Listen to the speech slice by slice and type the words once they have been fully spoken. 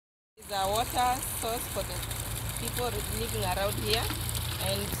The water source for the people living around here,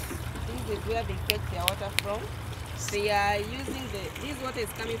 and this is where they fetch their water from. They are using this water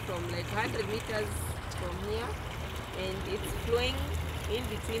is coming from like 100 meters from here, and it's flowing in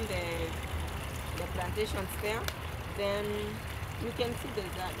between the plantations there. Then you can see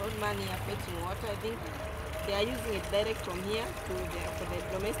there's an old man here fetching water. I think they are using it direct from here to for the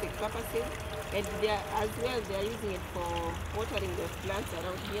domestic purposes, and as well they are using it for watering the plants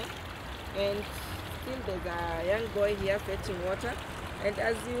around here. And still there's a young boy here fetching water. And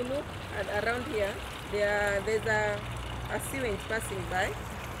as you look around here, there's a sewage passing by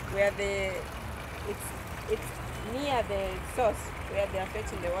where it's near the source where they are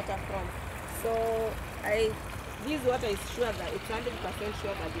fetching the water from. So this water is sure that it's 100%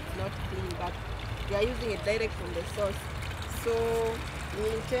 sure that it's not clean, but they are using it direct from the source. So we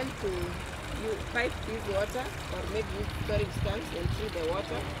intend to pipe this water, or maybe use storage tanks and treat the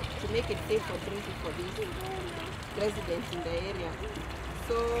water to make it safe for drinking for these residents in the area.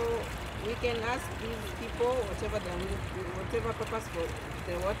 So we can ask these people whatever they need, whatever purpose for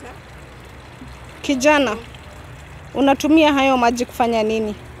the water. Kijana, unatumia hayo maji kufanya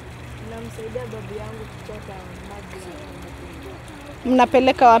nini? Namsaidia babu yangu kuchota maji.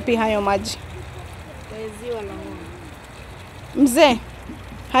 Mnapeleka wapi hayo maji? Ziwa la ng'ombe. Mzee,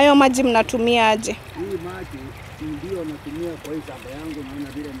 hayo maji mnatumia aje? Hii maji ndio natumia kwa hii shamba yangu,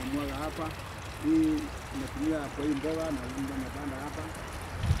 naona vile nimemwaga hapa. Hii natumia kwa hii mboga na nimepanda hapa.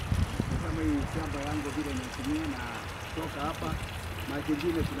 Kama hii shamba yangu vile natumia, na toka hapa maji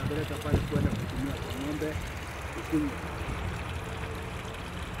mengine tunapeleka pale kwenda kutumia kwa ng'ombe kunywa.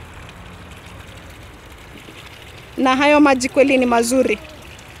 Na hayo maji kweli ni mazuri?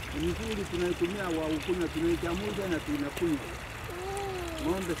 Nzuri, tunaitumia wa ukunywa, tunaijamuza na tunakunywa.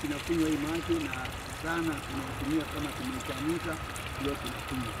 Ng'ombe tunakunywa hii maji, na sana tunatumia kama tumeijamuza ndio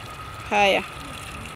tunakunywa. Haya.